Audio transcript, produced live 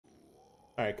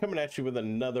All right, coming at you with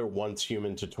another Once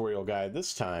Human tutorial guide,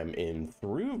 this time in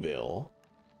Throughville.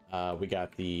 We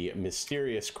got the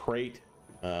mysterious crate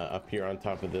up here on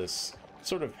top of this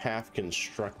sort of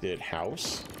half-constructed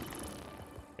house.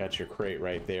 Got your crate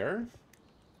right there.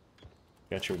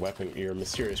 Got your weapon, your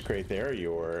mysterious crate there,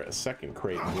 your second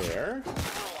crate there.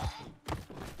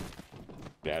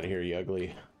 Get out of here, you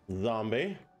ugly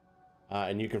zombie.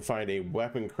 And you can find a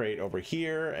weapon crate over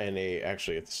here, and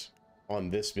actually it's on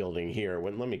this building here.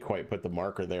 Wouldn't let me quite put the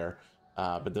marker there,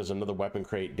 but there's another weapon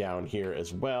crate down here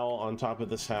as well on top of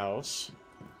this house,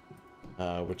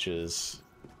 which is,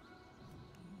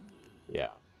 yeah,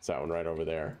 it's that one right over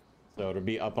there. So it'll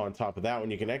be up on top of that one.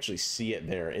 You can actually see it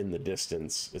there in the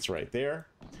distance. It's right there.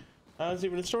 There's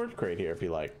even a storage crate here if you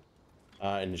like,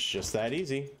 and it's just that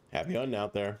easy. Happy hunting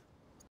out there.